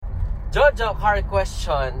Jojo, car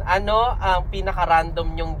question. Ano ang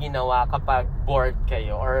pinaka-random nyong ginawa kapag bored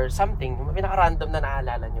kayo? Or something, pinaka-random na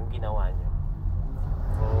naalala nyong ginawa nyo?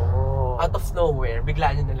 Out of nowhere,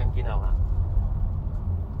 bigla nyo nalang ginawa.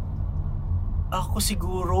 Ako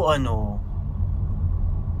siguro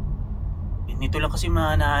nito lang kasi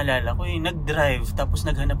naalala ko nag-drive tapos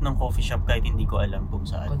naghanap ng coffee shop kahit hindi ko alam kung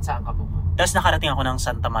saan. Kung saan ka pupunta? Tapos nakarating ako ng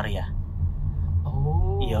Santa Maria.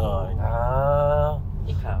 Yun.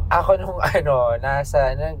 Ikaw? Ako nung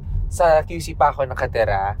sa QC pa ako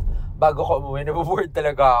nakatira, bago ko umuwi, nabuboard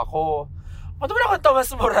talaga ako. Ano ba ako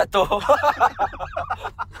Tomas Morato?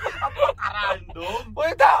 Random?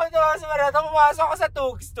 Punta ako Tomas Morato, pumasok ako sa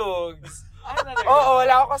Tugs. Oo,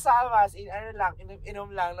 wala ako kasama. Inom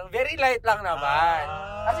lang. Very light lang naman.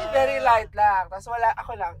 Kasi very light lang. Tapos wala,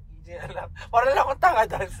 ako lang. Para lang akong tanga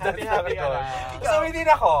dance lang ito. So, hindi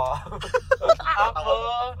na ako. Ako,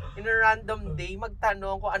 in a random day,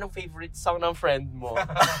 magtanong kung anong favorite song ng friend mo.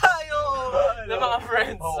 Ng mga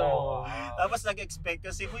friends mo. Tapos nag-expect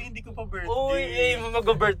kasi, hindi ko pa birthday.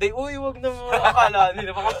 Mag-birthday. Wag na mo. Akala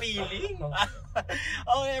nila, mga feeling.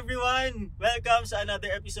 Okay everyone, welcome sa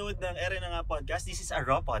another episode ng Ere na nga podcast. This is a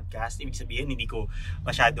raw podcast. Ibig sabihin, hindi ko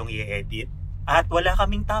masyadong i-edit. At wala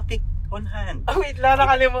kaming topic on hand. Wait lang,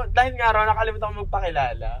 dahil nga raw, nakalimutan ko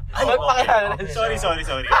magpakilala. Magpakilala. Sorry.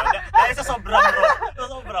 Dahil sa sobrang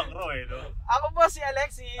raw no? Ako po si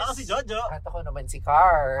Alexis. Ako si Jojo. At ako naman si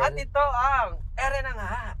Carl. At ito ang Ere na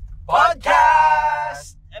nga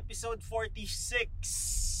Podcast! Episode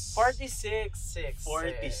 46.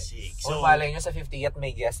 46. So, malay nyo sa 50th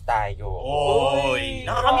may guest tayo. Oy!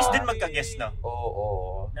 Nakakamiss din magka-guest, no?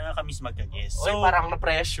 Oo. Nakakamiss magka-guest. So, parang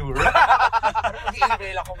na-pressure.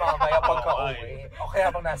 Mag-i-email ako mamaya pagka-uwi. O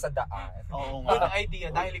kaya pag nasa daan. Oo Good nga.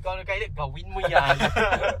 idea. Dahil ikaw gawin mo yan.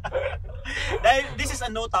 Dahil this is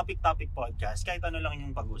a no topic podcast. Kahit ano lang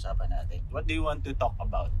yung pag-uusapan natin. What do you want to talk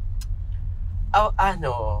about?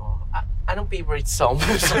 Anong favorite song mo?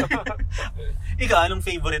 Ikaw, anong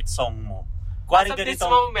favorite song mo? As of this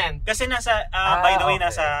moment. Kasi by the way,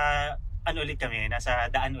 nasa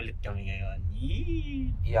daan ulit kami ngayon.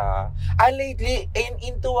 Yee! Yeah. Lately,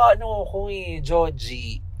 into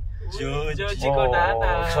Joji. Joji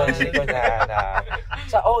Konana.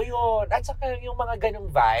 Yun. At saka yung mga ganong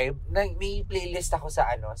vibe, may playlist ako sa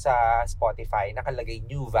Spotify, nakalagay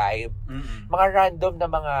new vibe. Mm-mm. Mga random na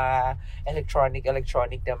mga electronic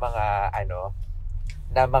na mga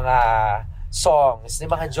na mga songs, na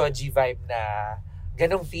mga Joji vibe na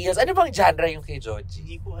ganong feels. Ano bang genre yung kay Joji?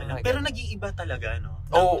 Hindi ko alam. Mga Pero ganun. nag-iiba talaga, no?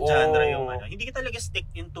 Oo. Genre yung Hindi ka talaga stick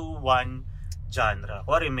into one genre.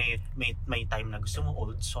 Kuwari may time na gusto mo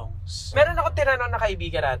old songs. Meron ako tinanong na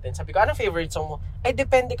kaibigan natin. Sabi ko, anong favorite song mo?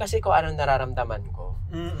 Depende kasi kung anong nararamdaman ko.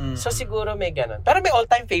 Mm-mm. So siguro may ganun. Pero may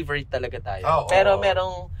all-time favorite talaga tayo. Pero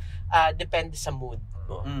merong depende sa mood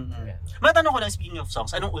mo. Matanong ko lang, speaking of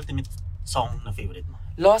songs, anong ultimate song na favorite mo?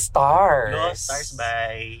 Lost Stars. Lost Stars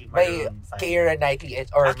by Maroon 5. Keira Knightley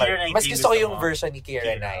or Keira Knightley mas gusto ko yung mo. version ni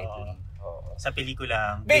Keira Keira, Knightley. Sa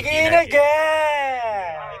pelikulang Begin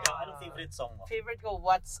Again! Ikaw, anong favorite song mo? Favorite ko,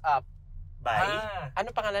 What's Up? By?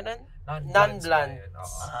 Ano pangalan nun? Non-blunt.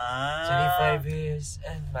 25 years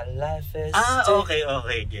and my life is okay,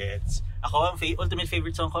 gets. Ako, ang ultimate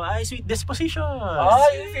favorite song ko ay Sweet Disposition.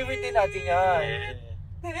 Yung favorite din natin yan.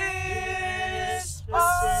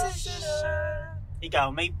 Disposition.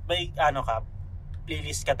 Ikaw, may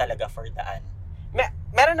playlist ka talaga for daan?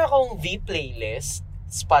 Meron akong V playlist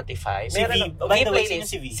Spotify. Si Meron V. By the way, playlist. sino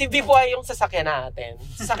si V? Si V po ay yung sasakyan natin.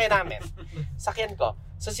 Sasakyan namin. Sasakyan ko.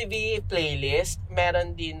 So si V playlist,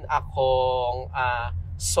 meron din akong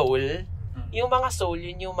soul. Yung mga soul,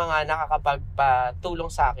 yun yung mga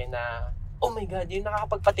nakakapagpatulong sa akin na, oh my God, yung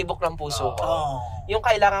nakakapagpatibok ng puso ko. Yung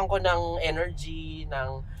kailangan ko ng energy,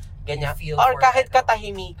 ng ganyan. Or kahit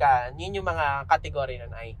katahimikan, yun yung mga kategory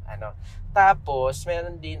nun ay Tapos,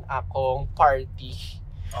 meron din akong party.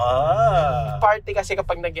 Party kasi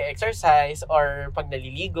kapag nag-exercise or pag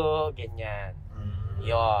naliligo, ganyan.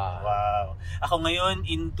 Yun. Wow. Ako ngayon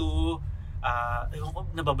into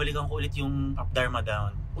nababalikan ko ulit yung Up Dharma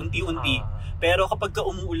Down. Unti-unti. Pero kapag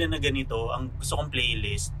umuulan na ganito, ang gusto kong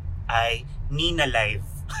playlist ay Nina Live.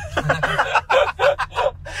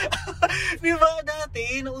 Diba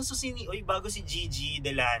dati, nauso bago si Gigi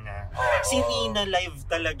Delana. Si Nina Live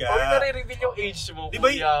talaga. Nare-reveal yung age mo, diba,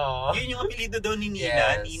 kuya. yun yung apelido daw ni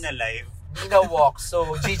Nina, Yes. Nina Live. Nina walk,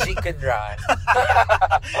 so Gigi can run.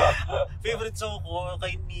 Favorite song ko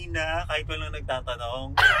kay Nina, kahit walang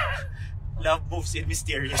nagtatanong, Love Moves in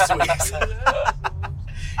Mysterious Ways.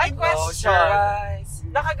 Ay, Close question. your eyes.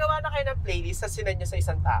 Nakagawa na kayo ng playlist na sinend nyo sa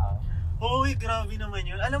isang tao? Hoy, grabe naman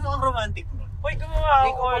yun. Alam mo, ang romantic mo. Uy, gumawa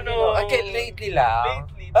Hindi ako, ko pa ano. ginawa. Okay, lately lang.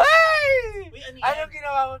 Lately. Ay! Uy, ano yan? Anong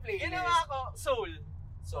ginawa mo, playlist? Ginawa ko, soul.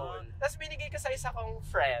 Soul. Tapos binigay ko sa isa kong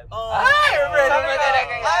friend. Oh. Ay, friend Sabi mo ko,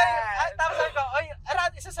 talaga yan. tapos sabi ko,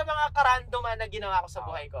 isa sa mga karandoman na ginawa ko sa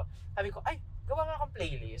buhay ko. Sabi ko, gawa nga akong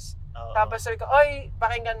playlist. Oo. Tapos sabi ko,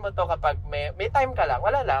 pakinggan mo to kapag may time ka lang.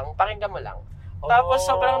 Wala lang, pakinggan mo lang. Tapos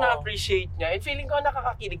sobrang na-appreciate niya. And feeling ko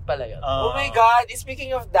nakakakilig pala yun. Oh my God,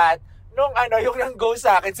 speaking of that, nung yung nang-go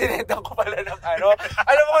sa akin, sinendan ko pala ng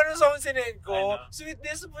Alam mo kung anong song sinend ko? Ano? Sweet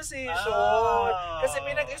Disposition. Kasi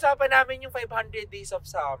pinag-isapan namin yung 500 Days of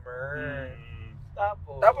Summer.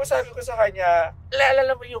 Tapos sabi ko sa kanya,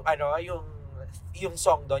 alala mo yung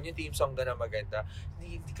song doon, yung theme song doon na maganda.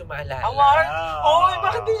 Hindi ko maalala.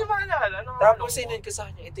 Bakit di niya maalala? Tapos sinend ko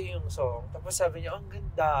sa kanya, ito yung song. Tapos sabi niya, ang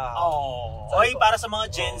ganda. Oy, para sa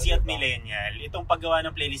mga Gen Z at diba? Millennial, itong paggawa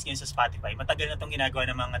ng playlist ngayon sa Spotify, matagal na itong ginagawa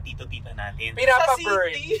ng mga tito-tita natin.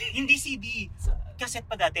 Pinapa-burn. Hindi CD. Cassette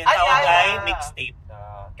pa dati. Ang Ay, tawag ay, ay ay. mixtape.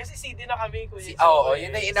 Kasi CD na kami, kuya.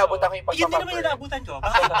 Yun na inaabot ako yung Yun din naman pagpapaburn. yung naabutan ko.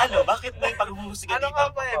 Bakit may paghuhusga dito? Ano ka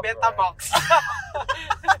pa Betabox.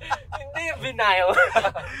 Hindi, vinyl.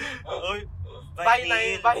 Oy,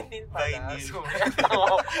 Vinyl pala. Vinyl.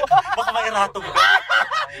 Baka may ratong ka.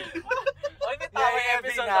 Oy, may tawa yung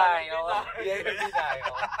episode namin. Yeah,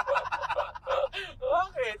 vinyl.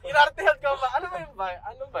 Bakit? Inartihan ka ba? Ano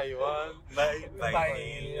ba yun?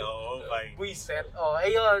 Vinyl. Oo, vinyl. Buiset.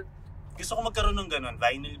 Ayun. Gusto ko magkaroon ng ganun,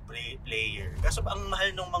 vinyl player. Kaso ang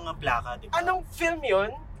mahal ng mga plaka, di ba? Anong film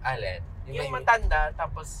yun? Alin? Yung matanda,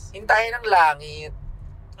 tapos Hintayin ng Langit.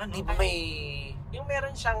 Ano? Di ba may... yung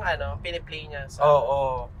meron siyang piniplay niya sa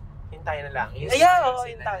Oo. Hintayin na lang. Yes,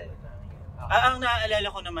 Hintayin. Ang naaalala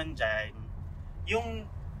ko naman dyan, yung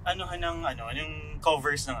yung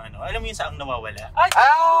covers ng alam mo yung saang nawawala?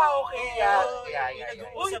 Okay. Yeah. Uy,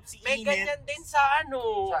 Nag-uusap si may Inet. ganyan din sa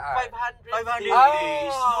 500 500 days.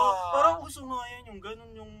 days. No? Parang uso nga yan, yung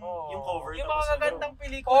ganun yung cover. Yung Tapos mga gagandang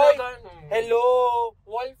pelikula Oy, ganun. Hello!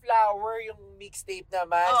 Wallflower, yung mixtape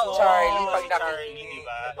naman. Si Oo, Charlie, pag si Charlie, nakikinig.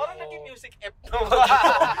 diba? Parang naging music app no.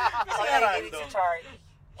 Kasi Parang nakikinig si random. Charlie.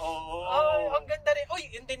 Oo. Ay, ang ganda rin. Uy,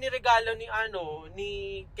 yun din niregalo ni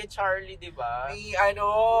kay Charlie, di ba? Ni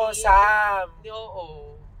Sam.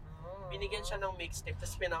 Oo. Binigyan siya ng mixtape,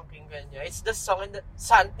 tapos pinakinggan niya. It's the song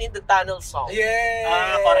in the tunnel song.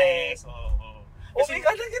 Yeah! Correct. Oo. Oh my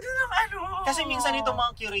God, ang ganda ng Kasi minsan itong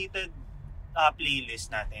mga curated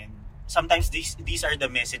playlist natin, sometimes these are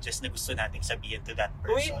the messages na gusto nating sabihin to that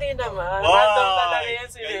person. Uy, hindi naman. Wow, Random talaga yan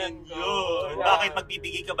si ganyan Renko. yun. Yeah. Bakit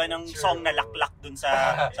magbibigay ka ba ng True. song na laklak dun sa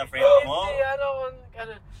friend mo? Hindi,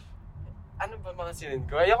 ano ba mga sinend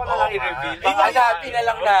ko? Ayoko na lang i-reveal. Baka hanapin na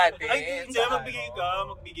lang natin. Ay, hindi, magbigay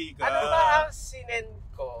ka. Ano ba ang sinend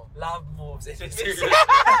ko? Love moves.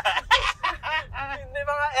 Hindi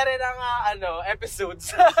mga ere na nga,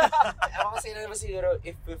 episodes. Ang mga sino naman siguro,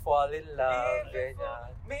 if we fall in love, ganyan.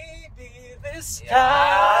 Maybe this Yeah.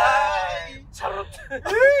 time. Charot.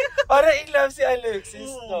 Para in love si Alexis,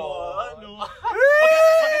 no?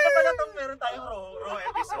 Maganda pala itong meron tayong raw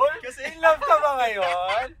episode. Kasi In love ka ba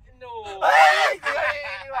ngayon? No. Ay!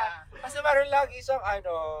 Kasi meron lagi siyang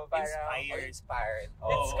parang inspired.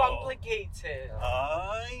 It's complicated.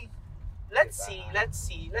 Ay. Let's see.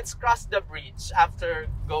 Let's cross the bridge after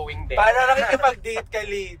going there. Para nakikipag-date ka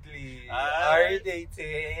lately. Ay. Are you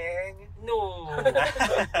dating? No.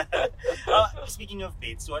 Speaking of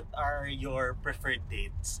dates, what are your preferred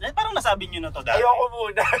dates? Parang nasabi nyo na to dati. Ayoko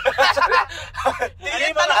muna. Ano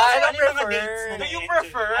yung mga dates na Do you na-enjoy?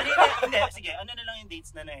 prefer? Hindi, sige. Ano na lang yung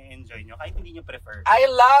dates na na-enjoy nyo? Kahit hindi nyo prefer. I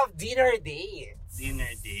love dinner dates.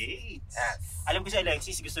 Dinner dates. Yes. Alam ko si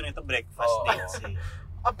Alexis, gusto nito breakfast Oo. dates eh.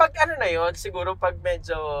 Pag na yun, siguro pag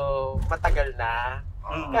medyo matagal na.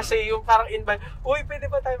 Mm. Kasi yung parang invite, uy, pwede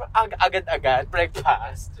ba tayo agad-agad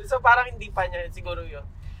breakfast? So parang hindi pa niya siguro yun.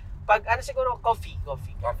 Pag siguro coffee.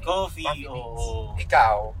 Coffee, dates. oo.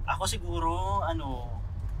 Ikaw? Ako siguro,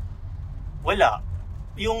 wala.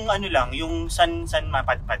 Yung lang, yung san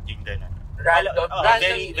mapadpad yung gano'n. Random.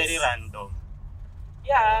 Very, very random.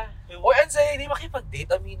 Yeah. Uy, Ansay, hindi makipag-date,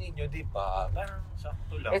 aminin nyo, di ba? Parang,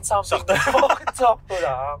 Sakto lang. it's something Sakto. Bakit sakto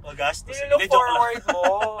lang? Magastos. Look Hindi, joke lang. forward mo.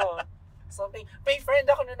 Something. May friend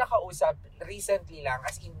ako na nakausap recently lang,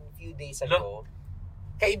 as in few days ago.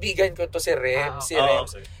 Kaibigan ko to si Rems. Si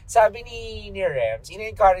Rems. Okay. Sabi ni Rems,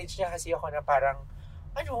 ina-encourage niya kasi ako na parang,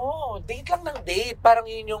 date lang ng date. Parang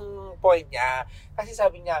yun yung point niya. Kasi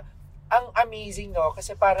sabi niya, ang amazing, no?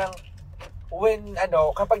 Kasi parang, when,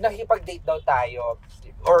 kapag nakikipag-date daw tayo,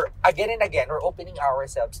 or again and again, we're opening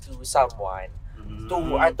ourselves to someone,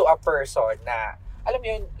 to a person na, alam mo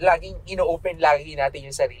yun, laging ino-open lagi natin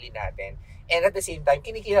yung sarili natin. And at the same time,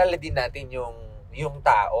 kinikilala din natin yung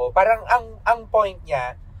tao. Parang ang point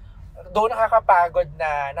niya, doon nakakapagod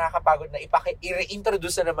na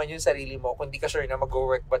i-reintroduce na naman yung sarili mo kung di ka sure na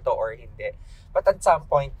mag-work ba to or hindi. But at some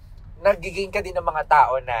point, nagiging ka din ng mga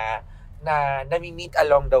tao na nami-meet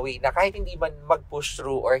along the way na kahit hindi man mag-push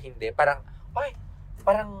through or hindi, parang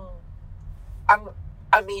ang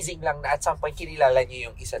amazing lang na at some point kinilala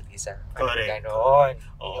niyo yung isa't isa. Correct. Ganon.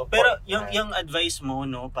 Pero yung advice mo,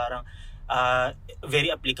 no, parang very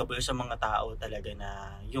applicable sa mga tao talaga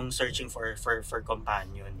na yung searching for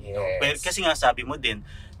companion. Yes. No? Pero, kasi nga sabi mo din,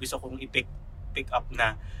 gusto kong pick up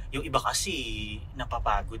na yung iba kasi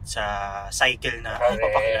napapagod sa cycle na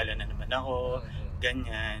papakilala na naman ako,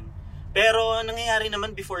 ganyan. Pero nangyayari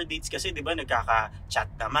naman before dates kasi 'di ba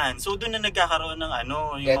nagkaka-chat naman. So doon na nagkakaroon ng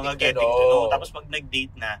yung mga getting to know. Tapos pag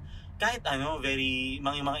nag-date na, kahit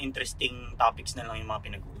mga interesting topics na lang yung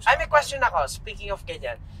mga pinag-uusapan. Ay, may question ako. Speaking of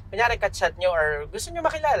ganyan, kunyari ka-chat nyo or gusto nyo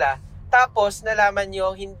makilala, tapos nalaman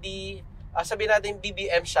nyo hindi, sabihin natin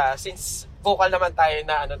BBM siya, since vocal naman tayo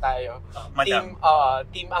na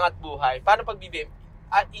team Angat Buhay. Paano pag BBM?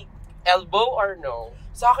 Elbow or no?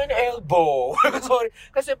 Sa akin, elbow. Sorry.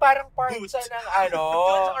 Kasi parang part siya ng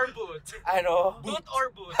Boot or boot? Boot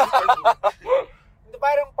or boot?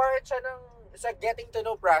 Parang part siya ng sa getting to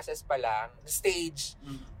know process pa lang, stage,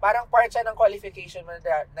 parang part siya ng qualification mo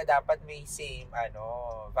na dapat may same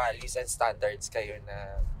values and standards kayo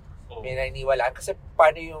na may naniniwalaan. Kasi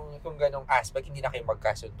paano kung ganong aspect, hindi na kayo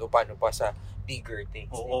magkasundo, paano pa sa bigger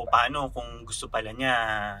things? Oo, paano kung gusto pala niya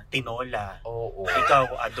tinola? Oo.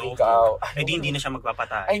 Ikaw, adobo. Hindi na siya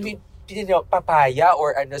magpapatayo. I mean, papaya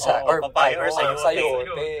or papaya or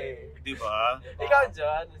sayote. Di ba? Ikaw,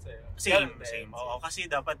 John, ano sa'yo? Same. Oo, kasi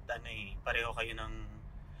dapat pareho kayo ng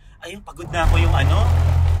ayun, pagod na ako yung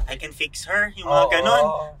I can fix her, yung mga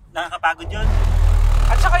ganon. Nakakapagod yun.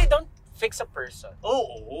 At saka you don't fix a person.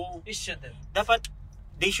 Oo. You shouldn't. Dapat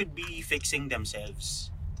they should be fixing themselves.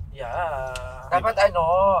 Yeah. Dapat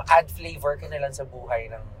add flavor ka na lang sa buhay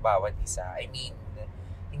ng bawat isa. I mean,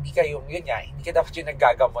 hindi ka hindi ka dapat yung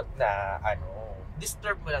naggagamot na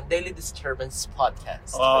Disturb mo lang. Daily Disturbance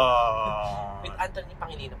Podcast. With Anthony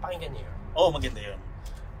Pangilinan. Pakinggan niyo yun. Maganda yun.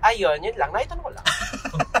 Ayun, yun lang. Naitanong ko lang.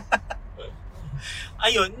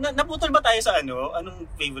 Ayun, naputol ba tayo sa anong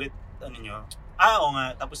favorite nyo? Oo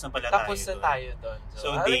nga, tapos na pala tayo. Tapos na tayo doon.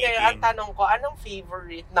 So dating. Kaya ang tanong ko, anong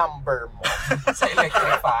favorite number mo? Sa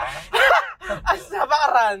Electrify?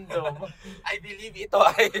 Napaka-random. I believe ito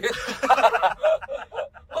ay...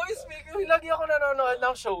 Speaking, lagi ako nanonood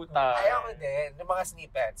ng Showtime. Ayaw ko din, ng mga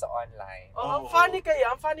snippets sa online. Ang funny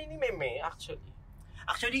kaya. Ang funny ni Meme, actually.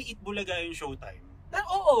 Actually, Itbulaga yung Showtime.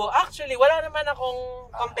 Oo, actually, wala naman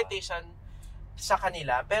akong competition sa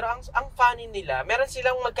kanila. Pero ang funny nila, meron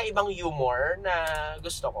silang magkaibang humor na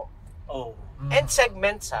gusto ko. And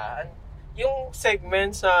segments yung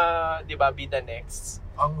segments sa, di ba, Be The Next.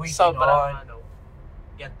 Ang waiting sobrang on.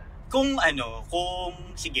 Ganda. Kung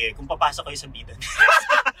papasok kayo sa Be The Next.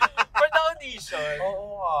 For the audition.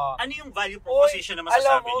 Oo nga. Ano yung value proposition na masasabi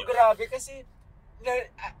alam mo, nyo? grabe kasi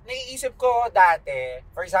naiisip ko dati,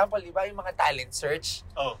 for example, di ba yung mga talent search?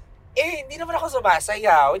 Hindi naman ako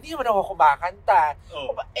sumasayaw, hindi naman ako kumakanta.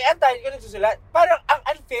 Ang talent ko nagsusulat. Parang ang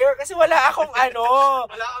unfair kasi wala akong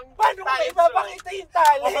paano ko ipapakita yung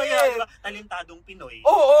talent? Diba? Talentadong Pinoy.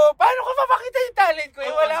 Paano ko papakita yung talent ko?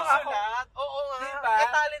 Wala akong... Oo nga. Diba?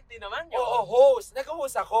 Talent din naman yun. Host.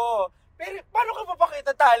 Nag-host ako. Pero paano ko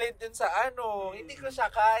papakita talent dun sa Hindi ko siya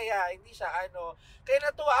kaya. Hindi siya Kaya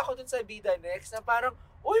natuwa ako dun sa Be The Next na parang,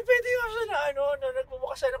 pwede nga siya na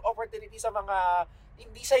nagmumukha siya ng opportunity sa mga,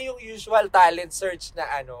 hindi siya yung usual talent search na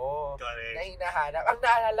Correct. na hinahanap. Ang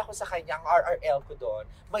naalala ko sa kanya, ang RRL ko doon,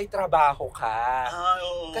 may trabaho ka.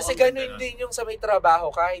 Kasi ganun din yung sa may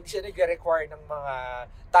trabaho ka, hindi siya nag-require ng mga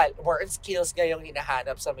more skills ngayong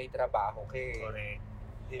hinahanap sa may trabaho ka. Correct.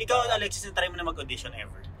 Diba? Ikaw, Alexis, try mo na mag-audition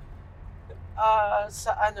ever?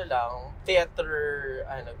 Sa theater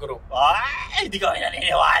group. Ay, hindi ko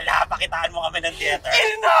naniniwala. Pakitaan mo kami ng theater.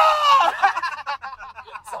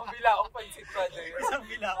 Isang bilaong pansit pa din. Isang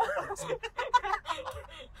bilaong pansit.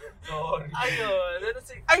 Sorry. Ayun.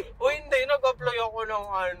 Hindi. Nag-apply ako ng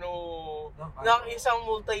isang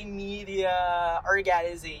multimedia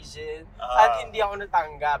organization at hindi ako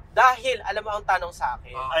natanggap. Dahil, alam mo ang tanong sa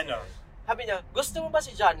akin. Sabi niya, gusto mo ba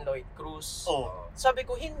si John Lloyd Cruz? Sabi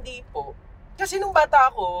ko, hindi po. Kasi nung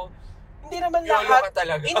bata ako, hindi naman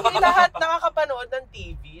hindi lahat nakakapanood ng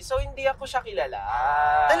TV, so hindi ako siya kilala.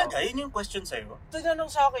 Talaga? Yun yung question sa'yo? Tinanong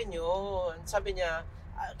sa akin yun. Sabi niya,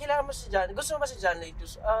 kilala mo si John? Gusto mo ba si John Lloyd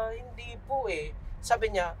Cruz? Hindi po eh.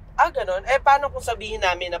 Sabi niya, ganun. Paano kung sabihin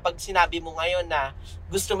namin na pag sinabi mo ngayon na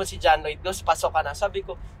gusto mo si John Lloyd Cruz, pasok ka na. Sabi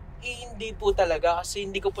ko, hindi po talaga kasi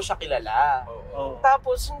hindi ko po siya kilala.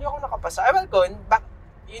 Tapos, hindi ako nakapasa.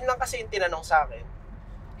 Yun lang kasi yung tinanong sa akin.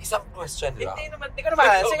 Isang question lang. Hindi ko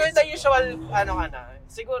naman. Siguro the usual,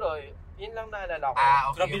 siguro, yun lang naalala ko.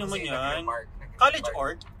 Okay. Grabe naman yan. College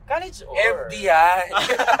org? College org. MD yan.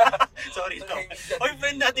 Sorry, no. Hoy,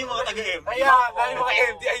 friend natin yung mga taga-MD. Kaya mga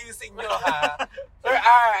MD, ayusin nyo ha. Sir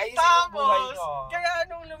R, ayusin yung buhay Tapos, nyo. kaya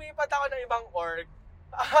nung lumipat ako ng ibang org,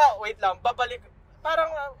 wait lang, babalik, parang,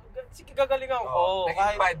 sige, gagalingan ko.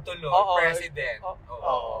 Naging pantulo, president.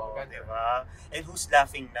 Ganun. Diba? And who's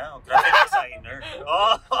laughing now? Graphic designer.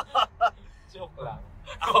 Joke lang.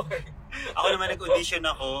 Ako naman nag-audition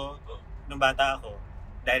ako nung bata ako.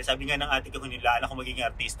 Dahil sabi nga ng ate ko nila, ako magiging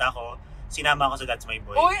artista ako, sinama ako sa That's My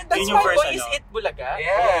Boy. That's My Boy is It Bulaga?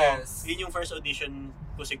 Yes. Yun yung first audition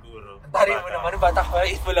ko siguro. Tari mo naman, bata ka,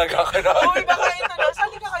 Itbulaga ka na. Baka ito na,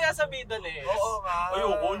 sali ka kaya sa Bidones? Oo nga.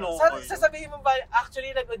 Ayoko, no. Sasabihin mo ba,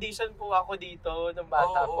 actually nag-audition po ako dito nung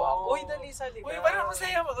bata po ako. Dali, sali ka. Parang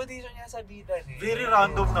masaya mag-audition niya sa Bidones. Very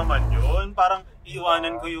random naman yun. Parang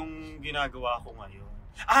iiwanan ko yung ginagawa ko ngayon.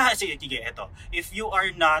 Sige, eto. If you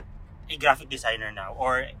are not a graphic designer now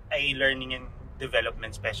or a learning and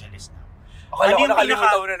development specialist now, Akala ko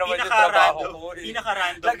nakalimutan mo na naman yung trabaho ko.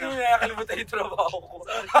 Pinaka-random Lagi mo na nakalimutan yung trabaho ko.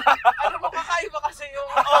 Kakaiba kasi yung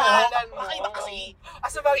pangalan mo. Kakaiba kasi.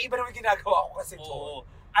 Asa ba iba naman ginagawa ko kasi to? Oo.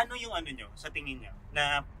 Ano yung nyo, sa tingin nyo,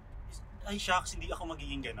 na, ay shucks, hindi ako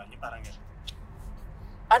magiging gano'n. Yung parang gano'n.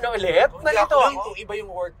 Ano ulit? Nalito ako? Kung iba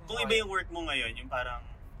yung work mo. Kung iba yung work mo ngayon, yung parang,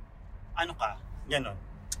 ano ka, gano'n.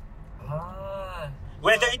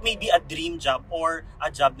 Whether it may be a dream job or a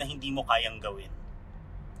job na hindi mo kayang gawin.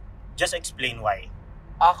 Just explain why.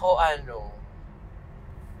 Ako ano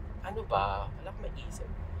ba? Wala akong maisip.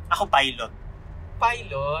 Ako pilot.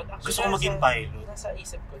 Pilot? Actually, Gusto ko maging pilot. Nasa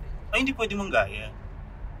isip ko din. Ay, hindi pwede mong gaya.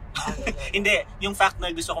 Hindi, yung fact na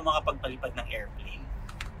gusto ko makapagpalipad ng airplane.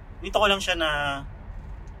 Dito ko lang siya na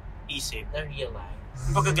isip. Na-realize.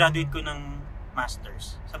 Yung pagka-graduate ko ng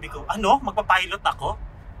masters, sabi ko, magpa-pilot ako?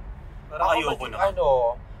 Parang ayoko na.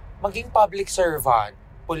 Maging public servant,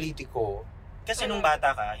 politiko. Kasi nung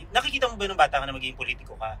bata ka, nakikita mo ba nung bata ka na maging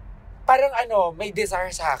politiko ka? Parang may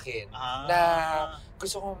desire sa akin na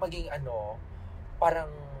gusto kong maging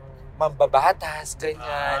parang mambabatas,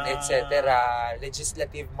 ganyan, etc.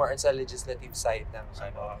 Legislative, more sa legislative side ng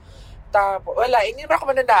Tapos, hindi naman ako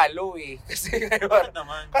mananalo eh. Kasi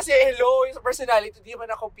ngayon, yung personality, di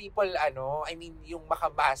naman ako people, yung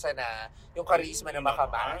makamasa na, yung charisma na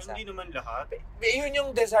makamasa. Hindi naman lahat. Yun yung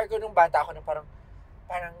desire ko nung bata ako na parang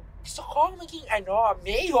gusto ko maging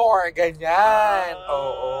mayor, ganyan.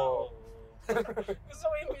 Oo. Gusto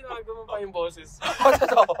ko yung binago mo pa yung boses.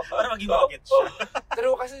 Totoo. Para maging bakit siya.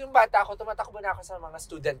 Pero kasi yung bata ako, tumatakbo na ako sa mga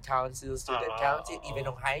student council, even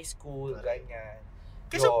nung high school, ganyan.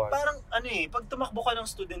 Kasi parang pag tumakbo ka ng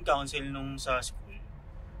student council nung sa school,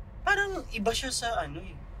 parang iba siya sa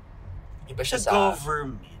iba siya sa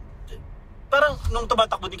government. Parang nung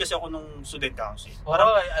tumatakbo din kasi ako nung student council.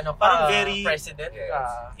 Parang very president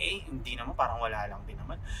ka. Hindi naman, parang wala lang din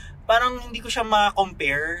naman. Parang hindi ko siya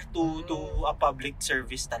ma-compare to a public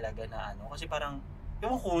service talaga na kasi parang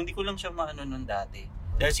ewan ko, hindi ko lang siya maano nun dati.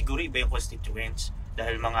 Dahil siguro iba yung constituents,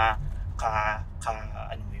 dahil mga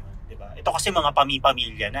diba? Ito kasi mga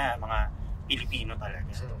pamilya na, mga Pilipino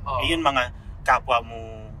talaga. Yun mga kapwa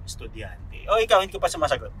mo estudyante. Ikaw, hindi ko pa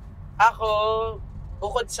sumasagot. Ako,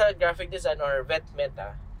 bukod sa graphic design or vetmet,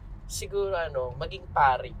 siguro maging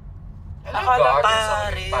pari. Pare.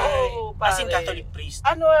 Pare. As in Catholic priest.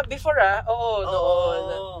 Before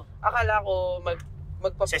noon. Akala ko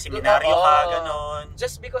sa seminaryo ka, ganon.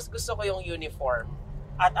 Just because gusto ko yung uniform.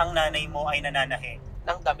 At ang nanay mo ay nananahe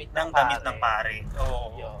ng damit ng pare.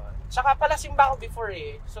 Oo. Yun. Tsaka pala simba ako before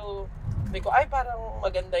eh. So, sabi ko, parang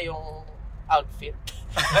maganda yung outfit.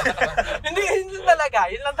 hindi talaga.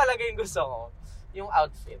 Yun lang talaga yung gusto ko. Yung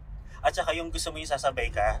outfit. At saka yung gusto mo yung sasabay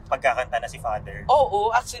ka, pagkakanta na si Father.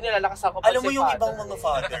 Oo, actually nilalakas ako pa si Father. Alam mo yung ibang mga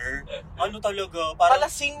Father, talaga, parang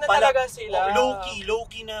palasing na talaga sila.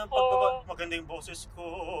 Low-key na maganda yung boses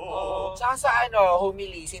ko. Tsaka sa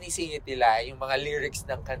homily, sinisingit nila yung mga lyrics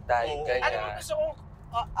ng kanta. Ano gusto kong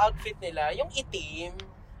outfit nila? Yung itim.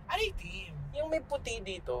 Ano itim? Yung may puti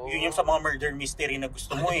dito. Yun yung sa mga murder mystery na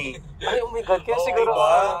gusto mo eh. Ay, oh my God. Kaya siguro,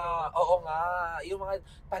 diba? Oo nga. Yung mga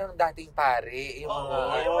parang dating pare. Yung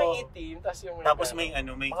yung may itim, tapos may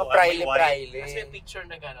may mga praile. Tapos may picture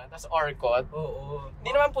na gano'n. Tapos orcot. Oo.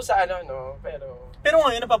 Hindi naman po sa Pero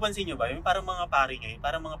ngayon, napapansin nyo ba? Yung parang mga pare ngayon,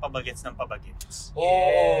 parang mga pabagets ng pabagets.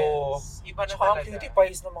 Oo. Yes. Iba na tsaka talaga. cutie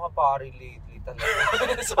pies ng mga pare lately. talaga.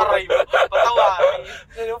 Aray mo, patawarin.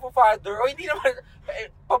 Father. O hindi naman,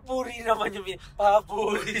 papuri naman yung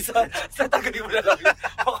papuri sa tagay mo na lang yun.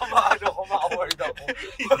 Baka maano ko, ma-award ako.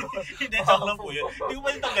 Hindi, joke lang po yun. Hindi ko pa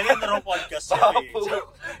yung tanggalin na raw podcast yun eh.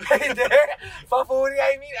 Hindi. Papuri,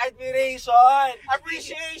 I mean admiration.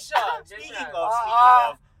 Appreciation. Speaking of,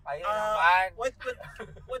 ayun naman.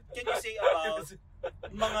 what can you say about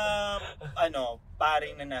mga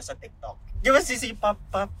paring na nasa TikTok? Di ba si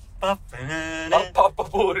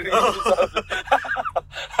Papuri.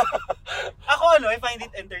 Ako I find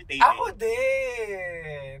it entertaining. Ako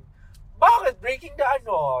din. Bakit? Breaking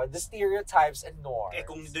the stereotypes and norms.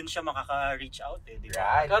 Kung dun siya makaka-reach out di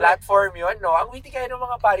ba? Right. Platform yun, no? Ang witty kaya ng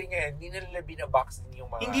mga pari ngayon, hindi na nila binabox din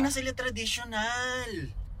yung mga... Hindi na sila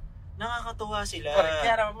traditional. Nakakatuwa sila. Correct.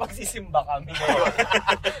 Kaya naman magsisimba kami ngayon.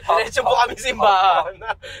 Diretso po kami simbahan.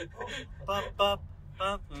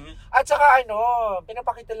 At saka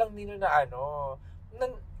pinapakita lang nino na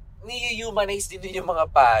ni-humanize din yung mga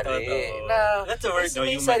pare. Na that's a word,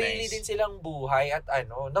 may humanize. sarili din silang buhay at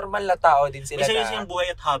normal na tao din sila. May sarili silang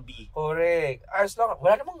buhay at hobby. Correct. As long,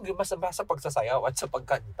 wala namang masama sa pagsasayaw at sa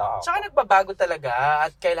pagkanta. Tsaka nagbabago talaga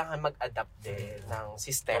at kailangan mag-adapt din ng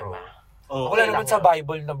sistema. Wala naman sa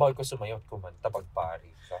Bible na bawal ko sumayaw at kumanta pag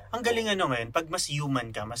pari. Ang galing ngayon, pag mas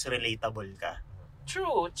human ka, mas relatable ka.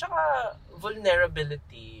 True. Tsaka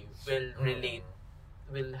vulnerability will relate,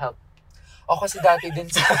 will help. O kasi dati din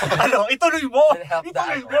sa... Ituloy mo! Will help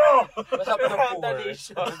Ituloy mo! Masap ng poor.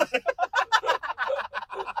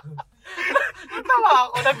 Natawa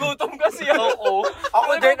ako. Nagutom kasi ako. Ako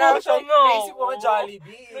din Nagugutom na naisip ko nga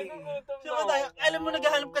Jollibee. Nagugutom na Siyempre tayo, alam mo,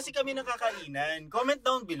 naghahanap kasi kami ng kakainan. Comment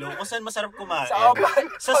down below kung saan masarap kumain. Sa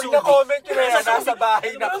Sa pag Subic. na-comment ko na yan, nasa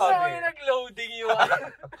bahay na Basta kami. may nag-loading yun.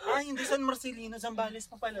 Hindi San Marcelino,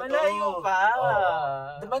 Zambales pa pala to. Malayo pa.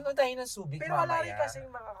 Duman mo tayo ng Subic Pero wala mamaya. rin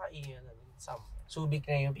kasing makakainan. Subic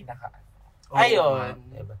na yung pinaka. Ayun.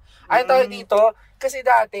 Diba? Ay, tawag dito, kasi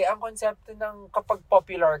dati, ang konsepto ng kapag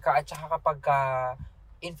popular ka at saka kapag ka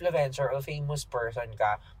influencer or famous person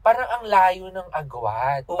ka, parang ang layo ng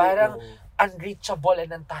agwat. Parang unreachable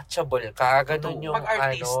and untouchable ka. Ganon yung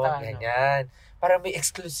pag-artista, ganyan. Parang may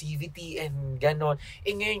exclusivity and ganon.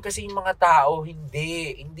 Ngayon kasi yung mga tao,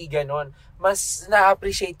 hindi ganon. Mas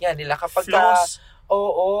na-appreciate nga nila kapag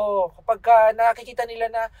kapag nakikita nila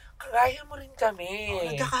na kagaya mo rin kami.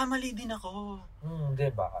 Nagkakamali din ako.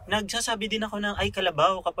 Diba? Nagsasabi din ako ng ay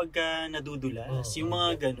kalabaw kapag nadudulas. Yung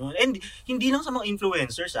mga ganun. And hindi lang sa mga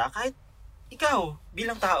influencers kahit ikaw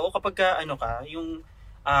bilang tao kapag yung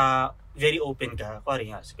very open ka,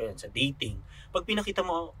 kuwari nga sa dating. Pag pinakita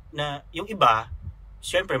mo na yung iba,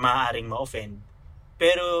 syempre maaaring ma-offend,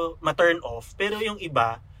 pero ma-turn off. Pero yung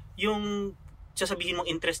iba, yung sasabihin mong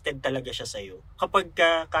interested talaga siya sa'yo. Kapag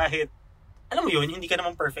kahit, alam mo yun, hindi ka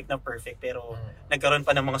naman perfect, pero nagkaroon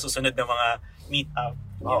pa ng mga susunod na mga meet-up.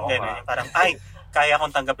 Parang, kaya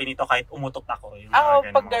akong tanggapin ito kahit umutot ako.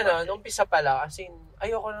 Pag gano'n, umpisa pa lang, as in,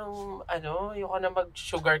 ayoko na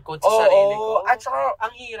mag-sugarcoat sa sarili ko. At saka,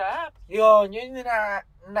 ang hirap. Yun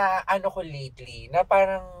na ko lately, na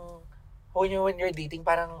parang, when you're dating,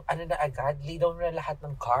 parang na agad, lay down mo na lahat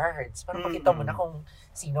ng cards. Parang makita mo na kung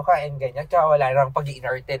sino ka and ganyan. Kaya wala nang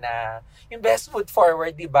pag-iinarte na yung best foot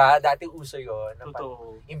forward, di ba? Dati uso yun.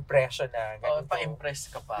 Impression na. Pa-impress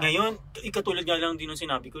ka pa. Ngayon, ikatulad nga lang din nung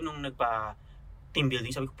sinabi ko nung nagpa-team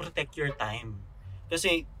building, sabi ko, protect your time.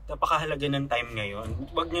 Kasi napakahalaga ng time ngayon.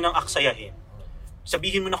 Huwag nyo nang aksayahin.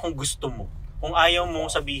 Sabihin mo na kung gusto mo. Kung ayaw mo,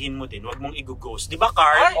 sabihin mo din. Huwag mong i-ghost. Di ba,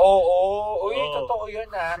 Carl? Totoo yun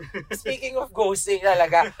Speaking of ghosting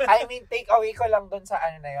talaga, I mean, take away ko lang dun sa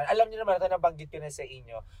na yun. Alam niyo naman, ito nabanggit ko na sa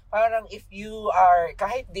inyo. Parang if you are,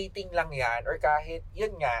 kahit dating lang yan, or kahit,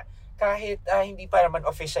 yun nga, kahit hindi pa naman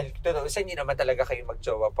official, kasi hindi naman talaga kayo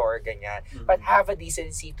magjowa pa or ganyan. But have a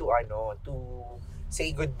decency to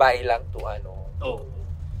say goodbye lang to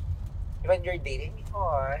when you're dating,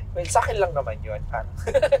 well, sa akin lang naman yun.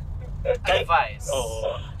 Advice.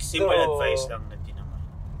 Simple advice lang na din naman.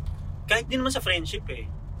 Kahit din naman sa friendship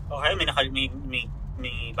Okay, may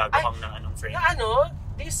bago kang na friend.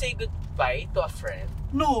 Do you say goodbye to a friend?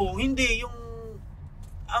 No, hindi.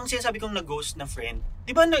 Ang sinasabi kong na-ghost na friend,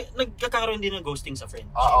 di ba nagkakaroon din ng ghosting sa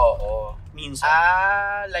friendship? Oo.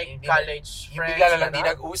 Minsan. Like college friends. Bigla na lang di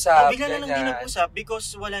nag-usap. Bigla na lang di nag-usap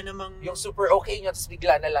because wala namang... Yung super okay nyo, tapos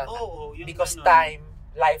bigla na lang. Because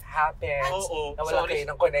life happens. Nawala kayo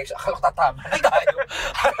ng connection. Akala ko tatama na tayo.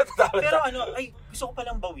 Pero gusto ko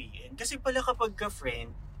palang bawiin. Kasi pala kapag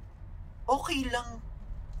ka-friend, okay lang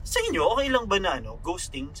Sa inyo, okay lang ba na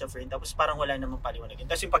ghosting sa friend tapos parang wala namang paliwanagan?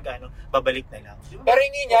 Tapos yung pag babalik na lang. Diba? Pero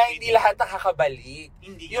hindi niya, Okay hindi din. lahat nakakabalik.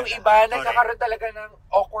 Hindi Yung lahat. iba, Correct. nagkakaroon talaga ng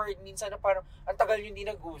awkward minsan na parang ang tagal yung hindi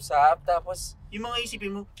nag-usap. Tapos, Yung mga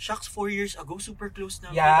isipin mo, shucks, 4 years ago, super close na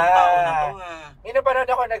Yeah. itong tao na to may napanood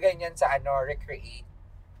ako na ganyan sa Recreate,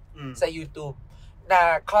 Mm. sa YouTube,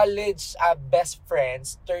 na college best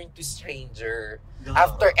friends turn to stranger. Duh.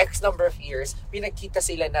 After X number of years, pinagkita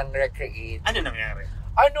sila ng Recreate. Ano nangyari?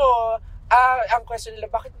 Ang question nila,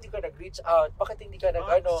 bakit hindi ka nag-reach out? Bakit hindi ka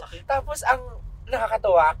Sakit. Tapos ang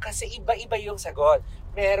nakakatawa, kasi iba-iba yung sagot.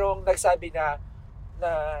 Merong nagsabi na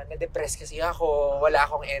na-depress kasi ako, wala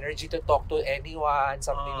akong energy to talk to anyone,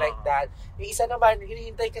 something like that. Yung isa naman,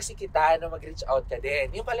 hinihintay kasi kita na mag-reach out ka din.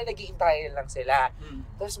 Yung pala nag-iintayin lang sila.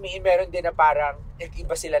 Tapos meron din na parang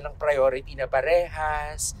iba sila ng priority na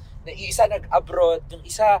parehas. Na yung isa nag-abroad, yung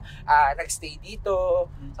isa nag-stay dito,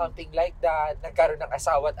 something like that. Nagkaroon ng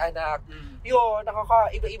asawa at anak. Yun,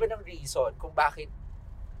 iba-iba ng reason kung bakit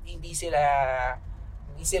hindi sila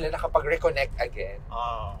nakapag-reconnect again.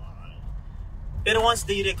 Pero once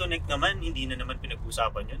they reconnect naman, hindi na naman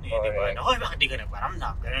pinag-usapan yun eh, di ba? Correct. Hoy, bakit di ka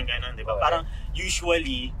nagparamdam? Ganun, di ba? Correct. Parang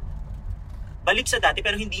usually, balik sa dati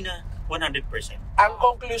pero hindi na 100%. Ang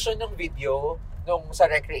conclusion ng video nung sa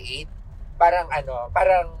Recreate, parang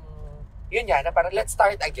yun yan, na parang let's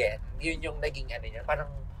start again. Yun yung naging niya. Parang,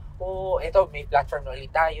 eto, may platform na ulit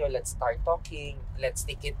tayo, let's start talking, let's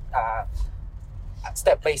take it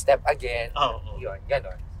step by step again. Oo. Yun,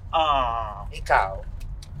 ganon. Ikaw,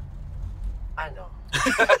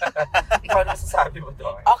 ikaw na masasabi mo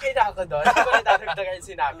doon? Okay na ako doon. Hindi ko na dadagdagan yung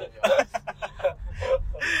sinabi nyo.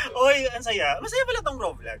 Oy, ang saya. Masaya pala tong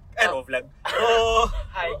raw vlog.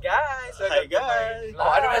 Hi guys! Hi, Welcome to my guys.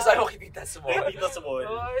 vlog. Ano masasabi mo kay Tita Small? Tita Small.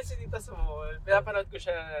 Si Tita Small. Pinapanood ko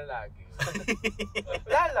siya na lagi.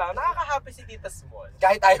 Wala lang, nakaka-happy si Tita Small.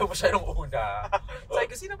 Kahit ayaw mo siya nung una. Sabi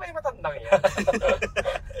ko, sino ba yung matandang yan?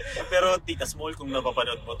 Pero Tita Small, kung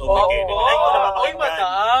napapanood mo to, Oo. Big Enemy. Ay, kung Uy, napapakinggan.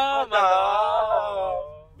 madam!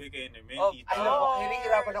 Big Enemy, Tita. Alam mo,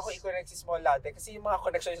 hinihirapan ako i-connect si Small Lade kasi yung mga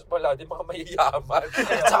connection ni Small Lade, mga mayayaman.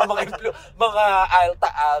 At saka mga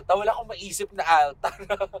alta-alta. Wala akong maisip na alta.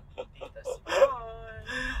 Tita Small.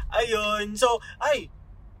 Ayun. So,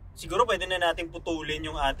 siguro pwede na natin putulin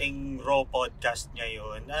yung ating Raw podcast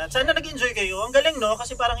ngayon. At sana nag-enjoy kayo. Ang galing, no?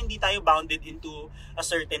 Kasi parang hindi tayo bounded into a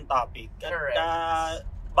certain topic. At Correct.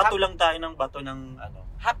 bato lang tayo ng bato ng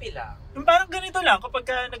Happy lang. Yung parang ganito lang, kapag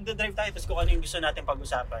nagda-drive tayo, tapos kung ano yung gusto natin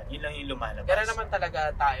pag-usapan, yun lang yung lumalabas. Gano'n naman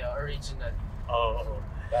talaga tayo, original. Oo.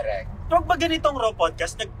 Correct. Pag ba ganitong Raw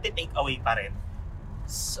podcast, nagte-take away pa rin?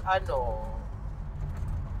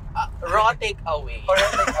 Raw take away. Or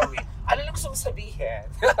take away. Ano lang gusto mong sabihin?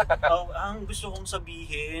 Ang gusto kong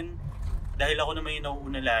sabihin, dahil ako naman yung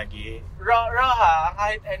nauuna lagi, Raw ha,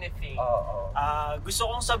 kahit anything. Oo.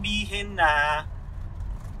 gusto kong sabihin na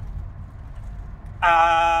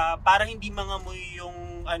para hindi mangamoy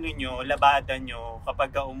yung labada nyo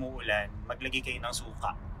kapag umuulan, maglagay kayo ng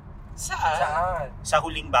suka Saan? Saan? sa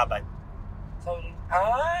huling babad.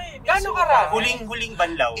 Ay, Gano'ng karami? Huling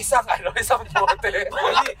banlaw. Isang bote.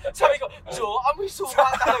 Sabi ko, Jo, amoy suka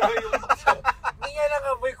talaga yung Hindi nga lang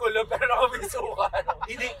amoy kulo, pero nakamoy suka.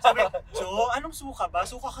 Hindi, sabi, Jo, anong suka ba?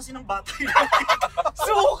 Suka kasi ng bata yun.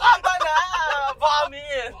 suka ba na?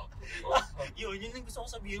 Vomit! yun yung gusto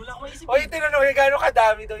kong sabihin. Wala akong maisip. Hoy, tinanong niya gano'ng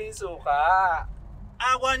kadami daw yung suka.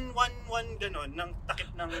 One ganon, ng takip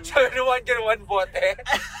ng... Sabi nung one bote.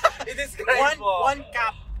 I-describe mo. One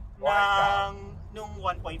cup One cup. nung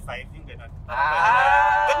 1.5, yung ganon.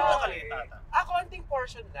 Ah. Ganon lang kaliit ata. Konting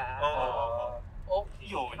portion na. Oo.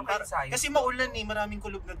 Okay. Yun. Ano kaya sa'yo? Kasi maulan maraming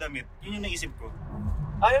kulog na damit. Yun yung naisip ko.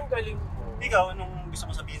 Ay, ang galing mo. Ikaw, anong gusto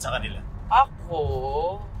mo sabihin sa kanila? Ako,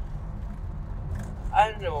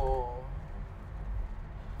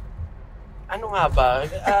 ano nga ba?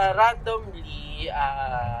 Randomly,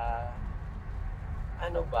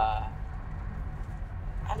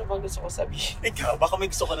 ano bang gusto ko sabihin? Ikaw, baka may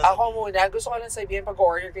gusto ka na Ako muna, gusto ko lang sabihin,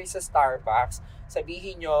 pag-order kayo sa Starbucks,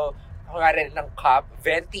 sabihin nyo, rin ng cup,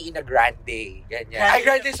 venti in a grande. Ganyan. Ay,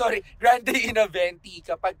 grande, sorry. Grande in a venti.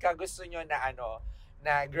 Kapag gusto nyo na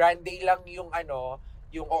na grande lang yung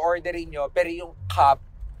yung o-orderin nyo, pero yung cup,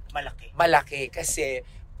 malaki. Kasi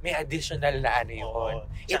may additional na yun. Oo.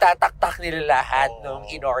 Itataktak nila lahat Oo. nung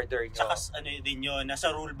in-order nyo. Tsaka din yun, nasa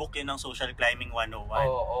rulebook yun ng Social Climbing 101.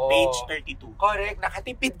 Oo. Page 32. Correct,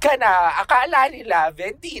 nakatipid ka na. Akala nila,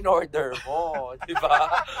 venti in order mo. Diba?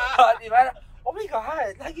 Diba? Oh my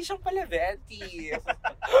God, lagi siyang pala venti.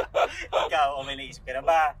 Ikaw, may naisip ka na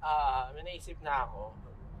ba? May naisip na ako.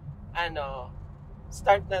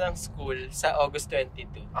 start na ng school sa August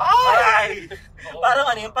 22. Ay! Parang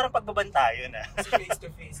ano yun, parang pagbabantayo na. Face to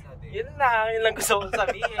face natin. Yun lang gusto kong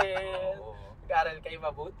sabihin. Mag-aral kayo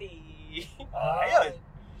mabuti. Ayun.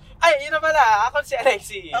 Ay, yun na pala. Ako si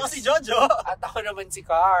Alexis. Ako si Jojo. At ako naman si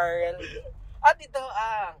Carl. At ito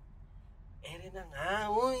ang Ere na nga,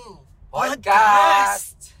 uy.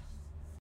 Podcast!